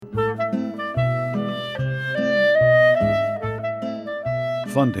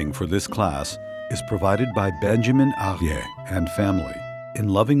Funding for this class is provided by Benjamin Aryeh and family in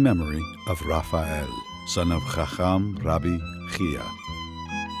loving memory of Raphael, son of Chacham Rabbi Chia.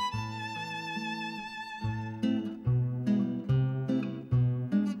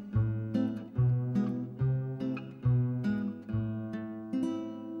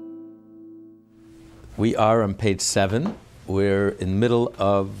 We are on page 7. We're in the middle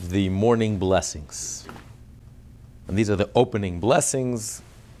of the morning blessings. And these are the opening blessings.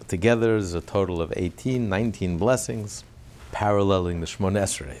 Together is a total of 19 blessings, paralleling the Shemona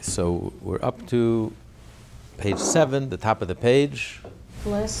Esrei. So we're up to page 7, the top of the page.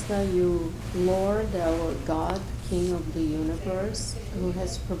 Blessed are you, Lord, our God, King of the universe, who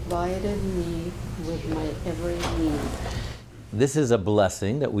has provided me with my every need. This is a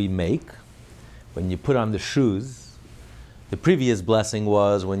blessing that we make when you put on the shoes. The previous blessing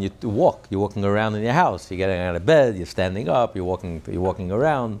was when you walk. You're walking around in your house. You're getting out of bed. You're standing up. You're walking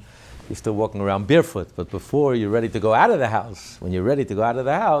around. You're still walking around barefoot. But before you're ready to go out of the house, when you're ready to go out of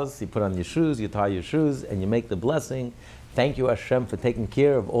the house, you put on your shoes, you tie your shoes, and you make the blessing. Thank you, Hashem, for taking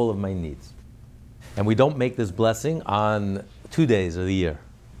care of all of my needs. And we don't make this blessing on 2 days of the year,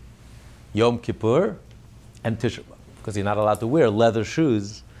 Yom Kippur and Tisha B'Av, because you're not allowed to wear leather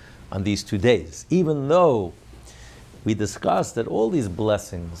shoes on these 2 days. Even though we discussed that all these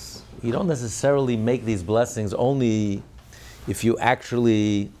blessings, you don't necessarily make these blessings only if you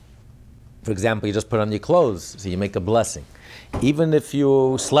actually, for example, you just put on your clothes, so you make a blessing. Even if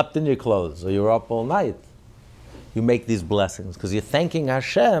you slept in your clothes or you were up all night, you make these blessings because you're thanking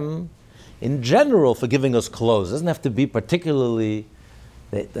Hashem in general for giving us clothes. It doesn't have to be particularly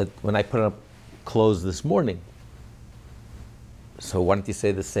that when I put on clothes this morning. So why don't you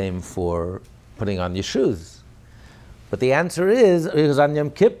say the same for putting on your shoes? But the answer is, because on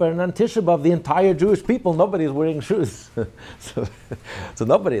Yom Kippur and on Tisha B'Av, the entire Jewish people, nobody's wearing shoes. so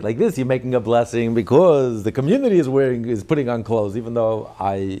nobody, like this, you're making a blessing because the community is putting on clothes, even though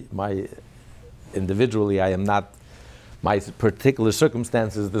individually I am not, my particular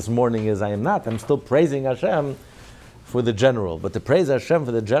circumstances this morning is I am not. I'm still praising Hashem for the general. But to praise Hashem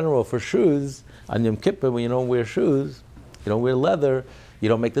for the general for shoes, on Yom Kippur, when you don't wear shoes, you don't wear leather, you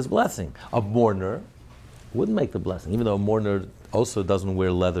don't make this blessing. A mourner wouldn't make the blessing, even though a mourner also doesn't wear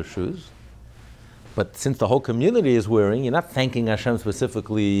leather shoes. But since the whole community is wearing, you're not thanking Hashem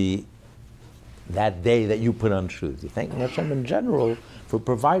specifically that day that you put on shoes. You're thanking Hashem in general for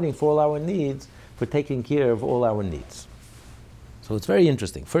providing for all our needs, for taking care of all our needs. So it's very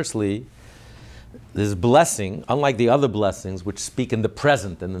interesting. Firstly, this blessing, unlike the other blessings which speak in the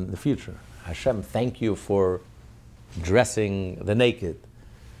present and in the future. Hashem, thank you for dressing the naked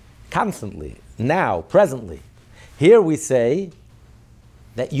constantly, now, presently. Here we say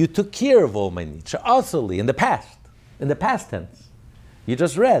that you took care of all my needs. Sha'asali, in the past tense. You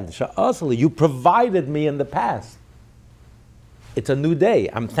just read, Sha'asali, you provided me in the past. It's a new day.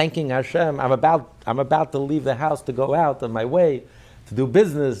 I'm thanking Hashem. I'm about to leave the house to go out on my way to do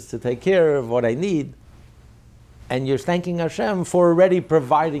business, to take care of what I need. And you're thanking Hashem for already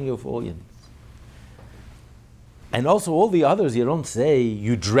providing you for all your needs. And also all the others, you don't say,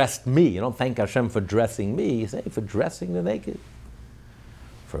 you dressed me. You don't thank Hashem for dressing me. You say, for dressing the naked.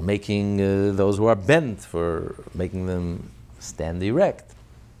 For making those who are bent, for making them stand erect.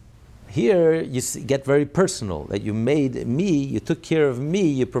 Here, you get very personal, that you made me, you took care of me,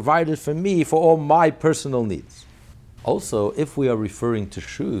 you provided for me for all my personal needs. Also, if we are referring to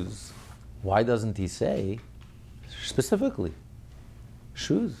shoes, why doesn't he say specifically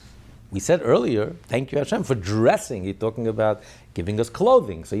shoes? We said earlier, thank you Hashem for dressing. You're talking about giving us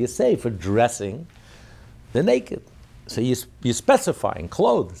clothing. So you say for dressing the naked. So you're specifying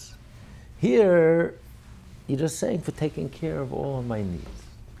clothes. Here, you're just saying for taking care of all of my needs.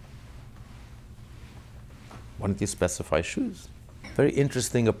 Why don't you specify shoes? Very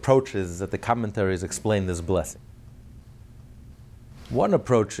interesting approaches that the commentaries explain this blessing. One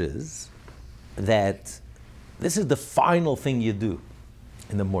approach is that this is the final thing you do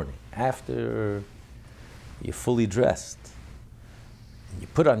in the morning. After you're fully dressed, and you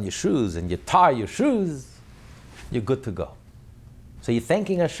put on your shoes and you tie your shoes, you're good to go. So you're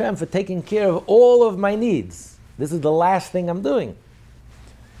thanking Hashem for taking care of all of my needs. This is the last thing I'm doing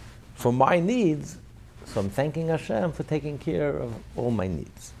for my needs. So I'm thanking Hashem for taking care of all my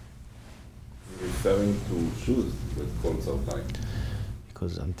needs. Referring to shoes with clothes outside.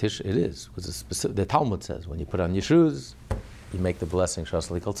 Because on Tisha it is. Because the Talmud says when you put on your shoes, you make the blessing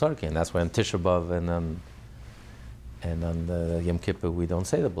Shasli Kol Tzarki, and that's why on Tisha B'Av and on the Yom Kippur we don't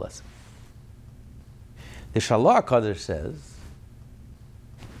say the blessing. The Shalach HaKadosh says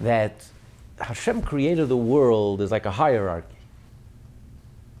that Hashem created the world as like a hierarchy.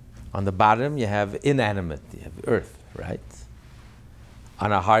 On the bottom, you have inanimate, you have earth, right?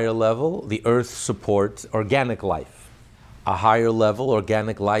 On a higher level, the earth supports organic life. A higher level,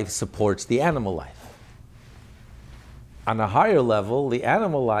 organic life supports the animal life. On a higher level, the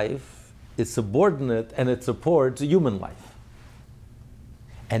animal life is subordinate and it supports human life.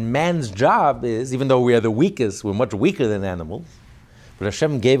 And man's job is, even though we are the weakest, we're much weaker than animals, but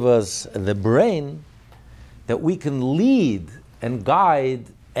Hashem gave us the brain that we can lead and guide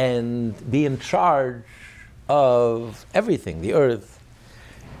and be in charge of everything, the earth,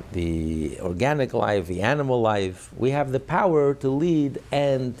 the organic life, the animal life. We have the power to lead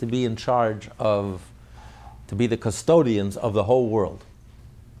and to be in charge of, to be the custodians of the whole world.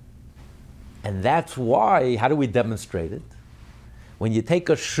 And that's why, how do we demonstrate it? When you take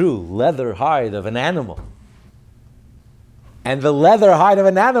a shoe, leather hide of an animal, and the leather hide of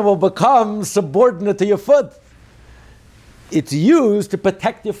an animal becomes subordinate to your foot. It's used to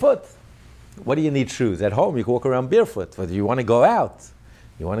protect your foot. What do you need shoes? At home, you can walk around barefoot. But you want to go out.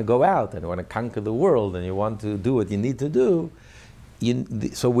 You want to go out and you want to conquer the world and you want to do what you need to do.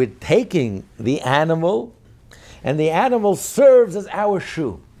 So we're taking the animal, and the animal serves as our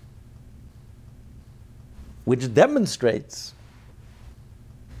shoe, which demonstrates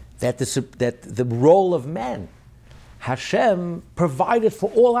that the role of man, Hashem provided for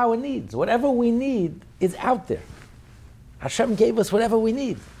all our needs. Whatever we need is out there. Hashem gave us whatever we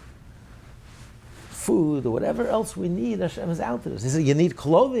need. Food or whatever else we need, Hashem is out there. He said, you need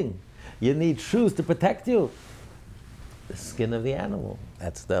clothing. You need shoes to protect you. The skin of the animal,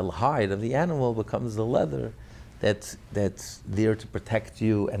 that's the hide of the animal, becomes the leather that's there to protect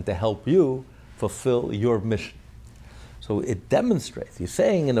you and to help you fulfill your mission. So it demonstrates, he's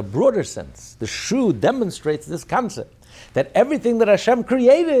saying in a broader sense, the shoe demonstrates this concept, that everything that Hashem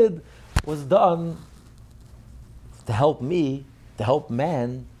created was done to help me, to help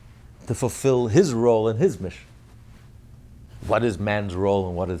man, to fulfill his role and his mission. What is man's role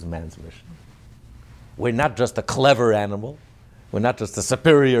and what is man's mission? We're not just a clever animal, we're not just a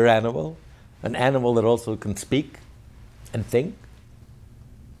superior animal, an animal that also can speak and think,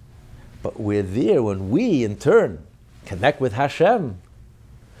 but we're there when we, in turn, connect with Hashem,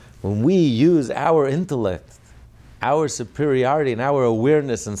 when we use our intellect, our superiority and our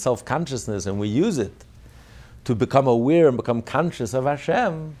awareness and self-consciousness, and we use it to become aware and become conscious of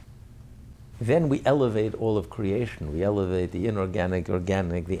Hashem, then we elevate all of creation. We elevate the inorganic,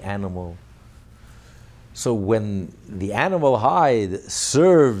 organic, the animal. So when the animal hide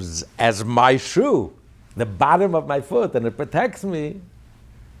serves as my shoe, the bottom of my foot, and it protects me,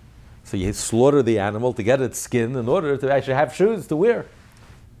 so you slaughter the animal to get its skin in order to actually have shoes to wear.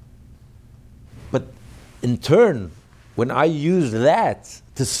 But in turn, when I use that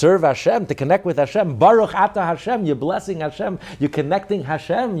to serve Hashem, to connect with Hashem, Baruch Ata Hashem, you're blessing Hashem, you're connecting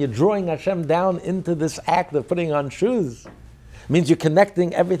Hashem, you're drawing Hashem down into this act of putting on shoes. It means you're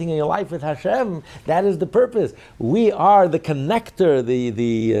connecting everything in your life with Hashem. That is the purpose. We are the connector,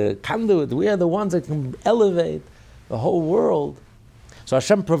 the conduit. We are the ones that can elevate the whole world. So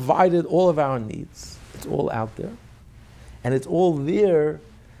Hashem provided all of our needs. It's all out there. And it's all there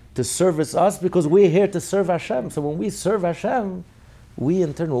to service us because we're here to serve Hashem. So when we serve Hashem, we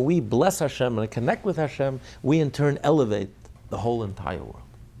in turn, when we bless Hashem and connect with Hashem, we in turn elevate the whole entire world.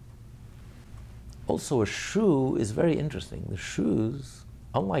 Also, a shoe is very interesting. The shoes,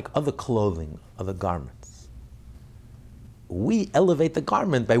 unlike other clothing, other garments, we elevate the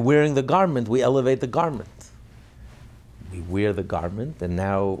garment. By wearing the garment, we elevate the garment. We wear the garment, and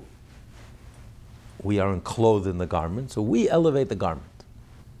now we are enclosed in the garment, so we elevate the garment.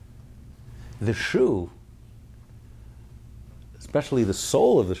 The shoe, especially the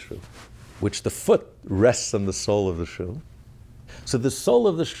sole of the shoe, which the foot rests on the sole of the shoe, so the sole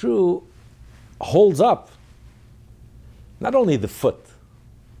of the shoe holds up not only the foot,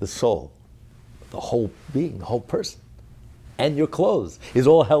 the sole, the whole being, the whole person, and your clothes is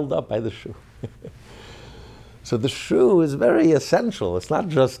all held up by the shoe. So the shoe is very essential. It's not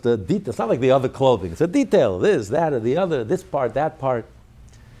just a detail. It's not like the other clothing. It's a detail, this, that, or the other, this part, that part.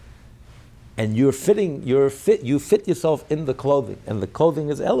 And you fit yourself in the clothing, and the clothing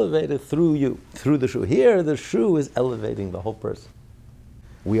is elevated through you, through the shoe. Here, the shoe is elevating the whole person.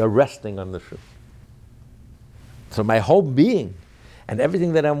 We are resting on the shoe. So my whole being and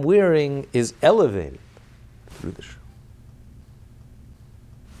everything that I'm wearing is elevated through the shoe.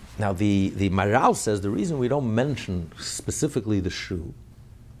 Now the Maharal says the reason we don't mention specifically the shoe,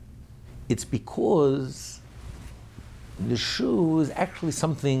 it's because the shoe is actually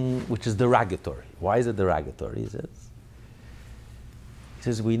something which is derogatory. Why is it derogatory? He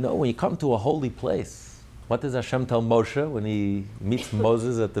says we know when you come to a holy place, What does Hashem tell Moshe when he meets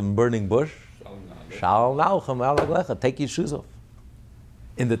Moses at the burning bush? Shal na'alchem al raglecha. Take your shoes off.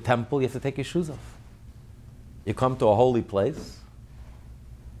 In the temple, you have to take your shoes off. You come to a holy place,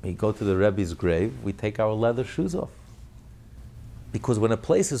 we go to the Rebbe's grave, we take our leather shoes off. Because when a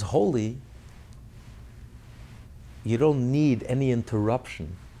place is holy, you don't need any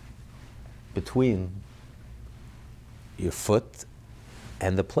interruption between your foot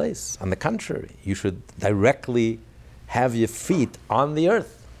and the place. On the contrary, you should directly have your feet on the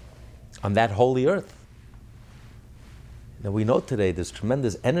earth, on that holy earth. Now we know today there's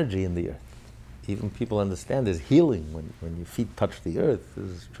tremendous energy in the earth. Even people understand there's healing when your feet touch the earth.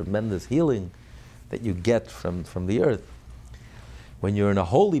 There's tremendous healing that you get from the earth. When you're in a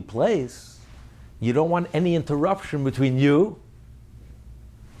holy place, you don't want any interruption between you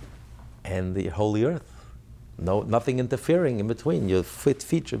and the holy earth. No, nothing interfering in between. Your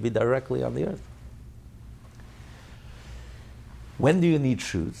feet should be directly on the earth. When do you need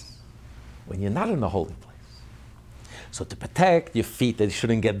shoes? When you're not in a holy place. So to protect your feet, that you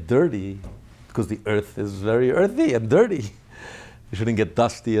shouldn't get dirty, because the earth is very earthy and dirty. You shouldn't get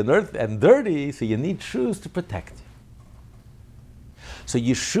dusty and dirty, so you need shoes to protect you. So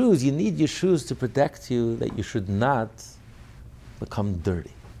your shoes, you need your shoes to protect you, that you should not become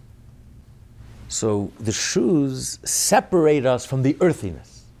dirty. So the shoes separate us from the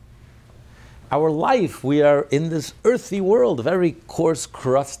earthiness. Our life, we are in this earthy world, a very coarse,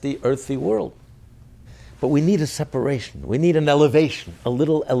 crusty, earthy world. But we need a separation. We need an elevation, a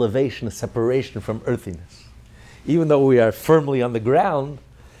little elevation, a separation from earthiness. Even though we are firmly on the ground,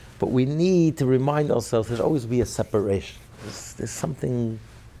 but we need to remind ourselves there's always be a separation. There's something,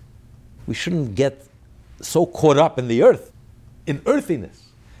 we shouldn't get so caught up in the earth, in earthiness.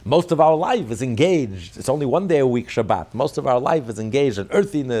 Most of our life is engaged. It's only one day a week, Shabbat. Most of our life is engaged in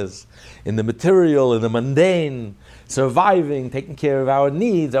earthiness, in the material, in the mundane, surviving, taking care of our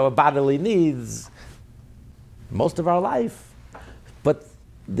needs, our bodily needs. Most of our life. But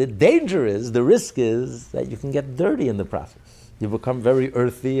the danger is, the risk is that you can get dirty in the process. You become very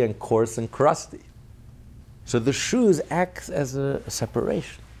earthy and coarse and crusty. So the shoes act as a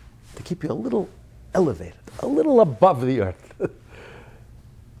separation to keep you a little elevated, a little above the earth.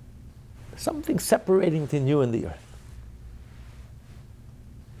 Something separating between you and the earth.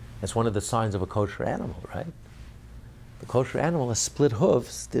 That's one of the signs of a kosher animal, right? The kosher animal has split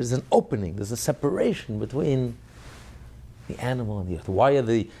hooves. There's an opening, there's a separation between the animal and the earth. Why are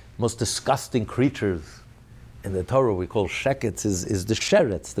the most disgusting creatures in the Torah we call shekets is the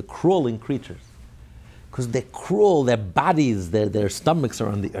sherets, the crawling creatures? Because they crawl, their bodies, their stomachs are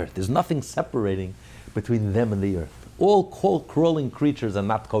on the earth. There's nothing separating between them and the earth. All crawling creatures are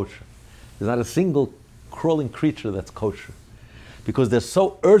not kosher. There's not a single crawling creature that's kosher. Because they're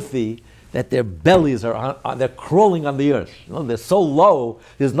so earthy that their bellies are they're crawling on the earth. You know, they're so low,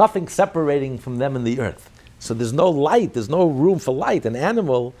 there's nothing separating from them and the earth. So there's no light, there's no room for light. An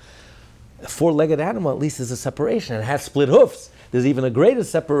animal, a four-legged animal, at least is a separation. It has split hoofs. There's even a greater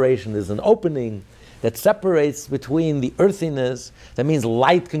separation. There's an opening that separates between the earthiness. That means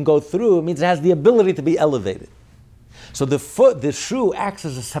light can go through. It means it has the ability to be elevated. So the shoe acts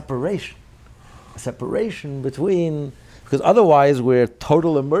as a separation between, because otherwise we're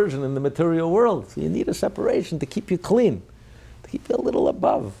total immersion in the material world. So you need a separation to keep you clean, to keep you a little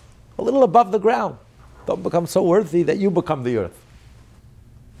above the ground. Don't become so earthy that you become the earth.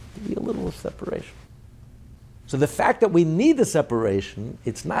 Be a little separation. So the fact that we need the separation,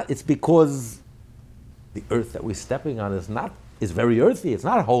 it's because the earth that we're stepping on is very earthy. It's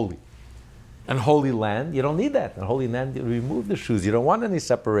not holy. And holy land, you don't need that. In holy land, you remove the shoes. You don't want any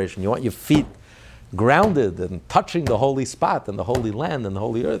separation. You want your feet grounded and touching the holy spot and the holy land and the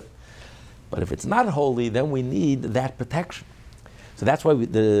holy earth. But if it's not holy, then we need that protection. So that's why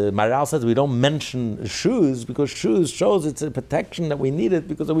the Maharal says we don't mention shoes, because shoes shows it's a protection that we need it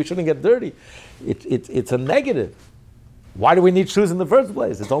because we shouldn't get dirty. It's a negative. Why do we need shoes in the first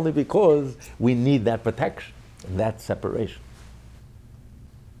place? It's only because we need that protection and that separation.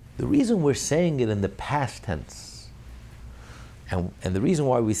 The reason we're saying it in the past tense, and the reason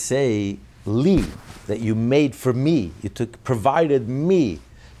why we say li, that you made for me, you provided me,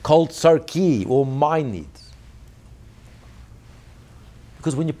 kol tzarki, all my needs.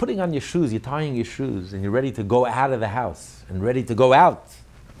 Because when you're putting on your shoes, you're tying your shoes, and you're ready to go out of the house, and ready to go out,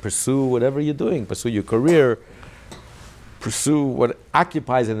 pursue whatever you're doing, pursue your career, pursue what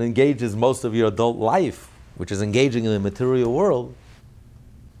occupies and engages most of your adult life, which is engaging in the material world.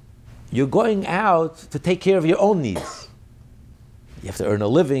 You're going out to take care of your own needs. You have to earn a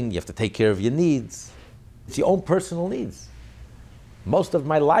living, you have to take care of your needs. It's your own personal needs. Most of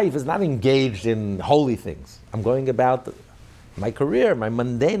my life is not engaged in holy things. I'm going about my career, my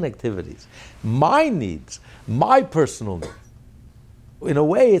mundane activities, my needs, my personal needs. In a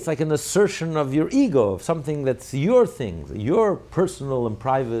way, it's like an assertion of your ego, of something that's your things, your personal and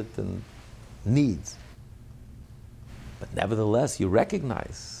private and needs. But nevertheless, you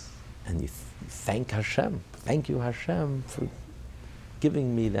recognize and you thank Hashem. Thank you, Hashem, for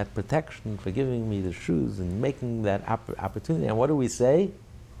giving me that protection, for giving me the shoes and making that opportunity. And what do we say?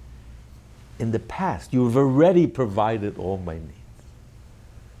 In the past, you have already provided all my needs.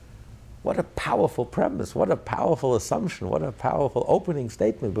 What a powerful premise, what a powerful assumption, what a powerful opening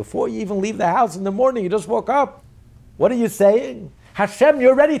statement. Before you even leave the house in the morning, you just woke up. What are you saying? Hashem, you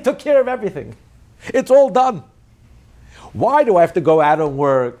already took care of everything. It's all done. Why do I have to go out and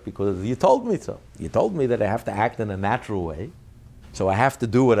work? Because you told me so. You told me that I have to act in a natural way. So I have to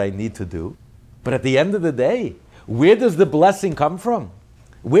do what I need to do. But at the end of the day, where does the blessing come from?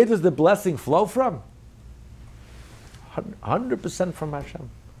 Where does the blessing flow from? 100% from Hashem.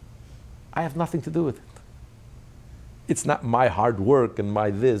 I have nothing to do with it. It's not my hard work and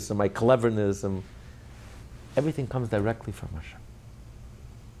my this and my cleverness. And everything comes directly from Hashem.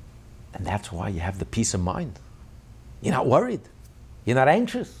 And that's why you have the peace of mind. You're not worried. You're not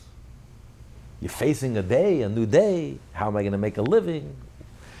anxious. You're facing a day, a new day. How am I going to make a living?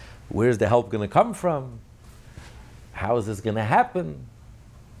 Where's the help going to come from? How is this going to happen?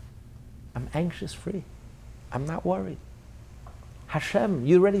 I'm anxious free. I'm not worried. Hashem,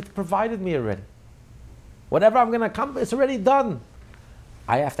 you already provided me already. Whatever I'm going to come, it's already done.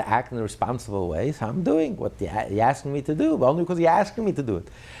 I have to act in a responsible way, so I'm doing what you're asking me to do, but only because you're asking me to do it.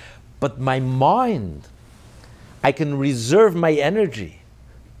 But my mind, I can reserve my energy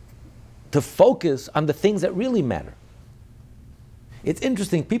to focus on the things that really matter. It's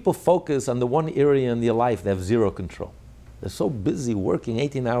interesting, people focus on the one area in their life they have zero control. They're so busy working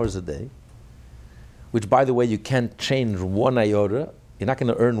 18 hours a day, which, by the way, you can't change one iota. You're not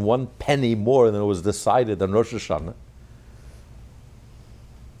going to earn 1 penny more than it was decided on Rosh Hashanah.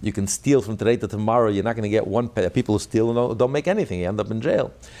 You can steal from today to tomorrow. You're not going to get 1 penny. People who steal don't make anything. You end up in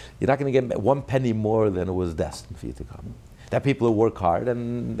jail. You're not going to get 1 penny more than it was destined for you to come. There are people who work hard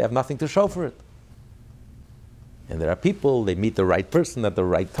and they have nothing to show for it. And there are people, they meet the right person at the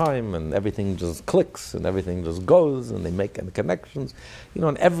right time and everything just clicks and everything just goes and they make connections. You know,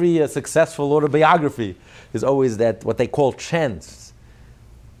 in every successful autobiography is always that, what they call chance.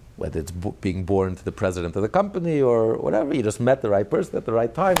 Whether it's being born to the president of the company or whatever, you just met the right person at the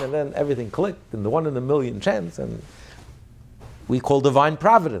right time and then everything clicked and the 1 in a million chance, and we call divine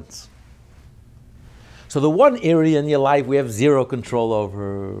providence. So the one area in your life we have zero control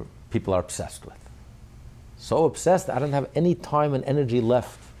over, people are obsessed with. So obsessed, I don't have any time and energy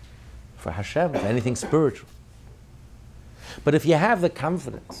left for Hashem, for anything spiritual. But if you have the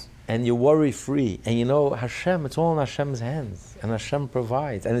confidence and you're worry-free and you know Hashem, it's all in Hashem's hands and Hashem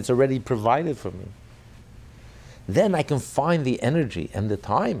provides and it's already provided for me, then I can find the energy and the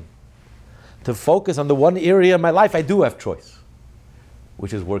time to focus on the one area in my life I do have choice,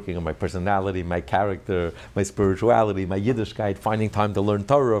 which is working on my personality, my character, my spirituality, my Yiddishkeit, finding time to learn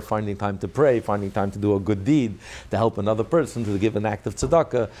Torah, finding time to pray, finding time to do a good deed, to help another person, to give an act of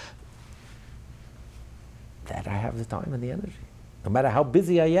tzedakah. That I have the time and the energy. No matter how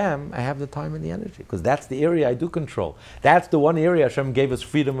busy I am, I have the time and the energy, because that's the area I do control. That's the one area Hashem gave us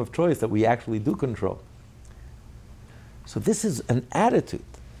freedom of choice that we actually do control. So this is an attitude.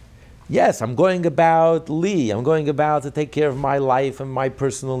 Yes, I'm going about I'm going about to take care of my life and my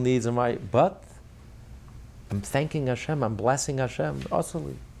personal needs but I'm thanking Hashem, I'm blessing Hashem.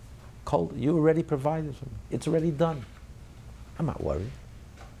 Asali, you already provided for me. It's already done. I'm not worried.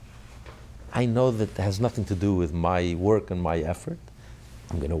 I know that it has nothing to do with my work and my effort.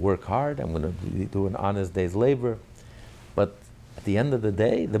 I'm going to work hard, I'm going to do an honest day's labor. But at the end of the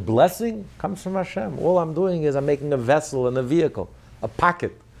day, the blessing comes from Hashem. All I'm doing is I'm making a vessel and a vehicle, a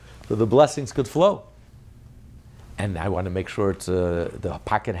pocket, so the blessings could flow. And I want to make sure the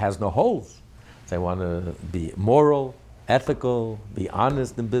pocket has no holes. So I want to be moral, ethical, be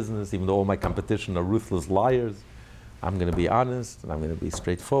honest in business, even though all my competition are ruthless liars. I'm going to be honest, and I'm going to be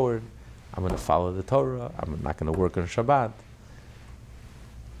straightforward. I'm going to follow the Torah. I'm not going to work on Shabbat.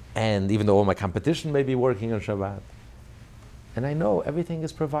 And even though all my competition may be working on Shabbat. And I know everything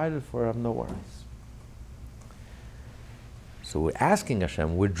is provided for, I have no worries. So we're asking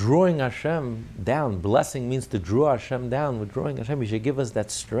Hashem, we're drawing Hashem down. Blessing means to draw Hashem down. We're drawing Hashem. He should give us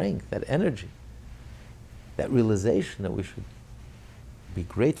that strength, that energy, that realization that we should be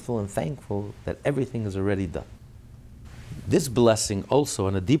grateful and thankful that everything is already done. This blessing also,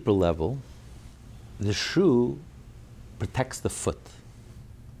 on a deeper level, the shoe protects the foot,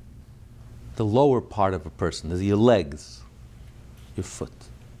 the lower part of a person. There's your legs, your foot.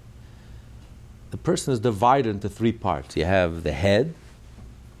 The person is divided into three parts. You have the head,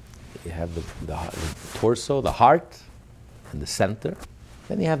 you have the torso, the heart, and the center.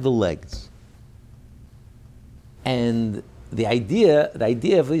 Then you have the legs. And the idea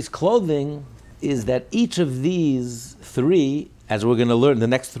of these clothing is that each of these three, as we're going to learn the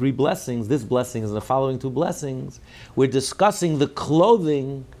next three blessings, this blessing and the following two blessings, we're discussing the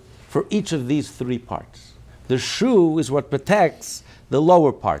clothing for each of these three parts. The shoe is what protects the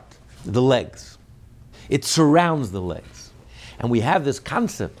lower part, the legs. It surrounds the legs. And we have this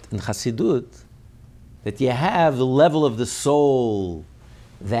concept in Chassidut that you have the level of the soul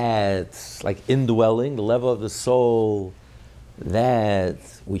that's like indwelling, the level of the soul that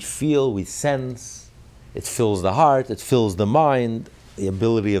we feel, we sense. It fills the heart, it fills the mind, the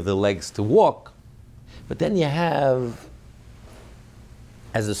ability of the legs to walk. But then you have,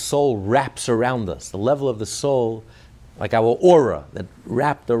 as the soul wraps around us, the level of the soul, like our aura that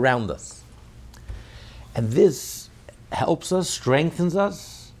wrapped around us. And this helps us, strengthens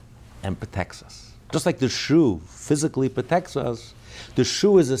us, and protects us. Just like the shoe physically protects us, the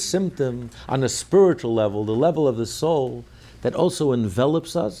shoe is a symptom on a spiritual level, the level of the soul, that also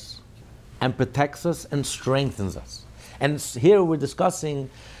envelops us and protects us and strengthens us. And here we're discussing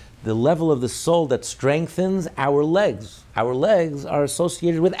the level of the soul that strengthens our legs. Our legs are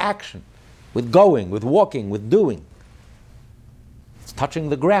associated with action, with going, with walking, with doing. It's touching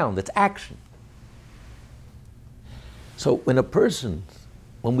the ground, it's action. So when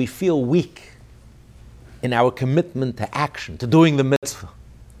we feel weak in our commitment to action, to doing the mitzvah,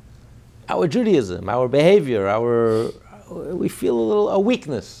 our Judaism, our behavior, we feel a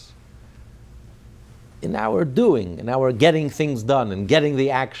weakness in our doing, in our getting things done and getting the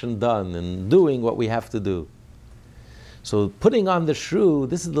action done and doing what we have to do. So putting on the shoe,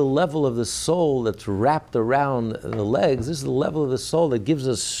 this is the level of the soul that's wrapped around the legs. This is the level of the soul that gives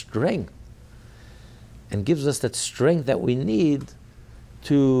us strength and gives us that strength that we need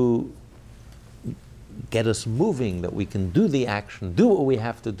to get us moving, that we can do the action, do what we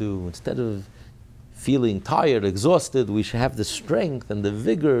have to do. Instead of feeling tired, exhausted, we should have the strength and the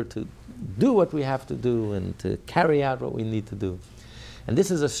vigor to do what we have to do and to carry out what we need to do. And this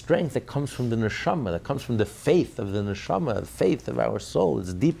is a strength that comes from the neshama, that comes from the faith of the neshama, the faith of our soul.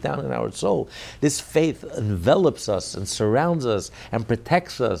 It's deep down in our soul. This faith envelops us and surrounds us and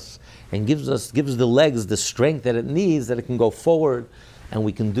protects us and gives the legs the strength that it needs, that it can go forward and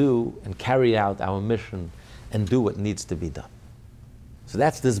we can do and carry out our mission and do what needs to be done. So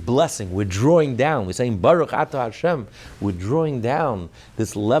that's this blessing. We're drawing down. We're saying, Baruch Atah Hashem. We're drawing down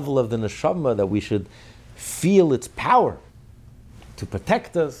this level of the neshama that we should feel its power to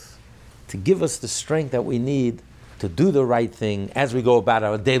protect us, to give us the strength that we need to do the right thing as we go about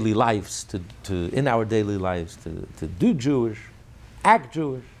our daily lives, to do Jewish, act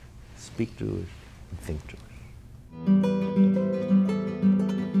Jewish, speak Jewish, and think Jewish.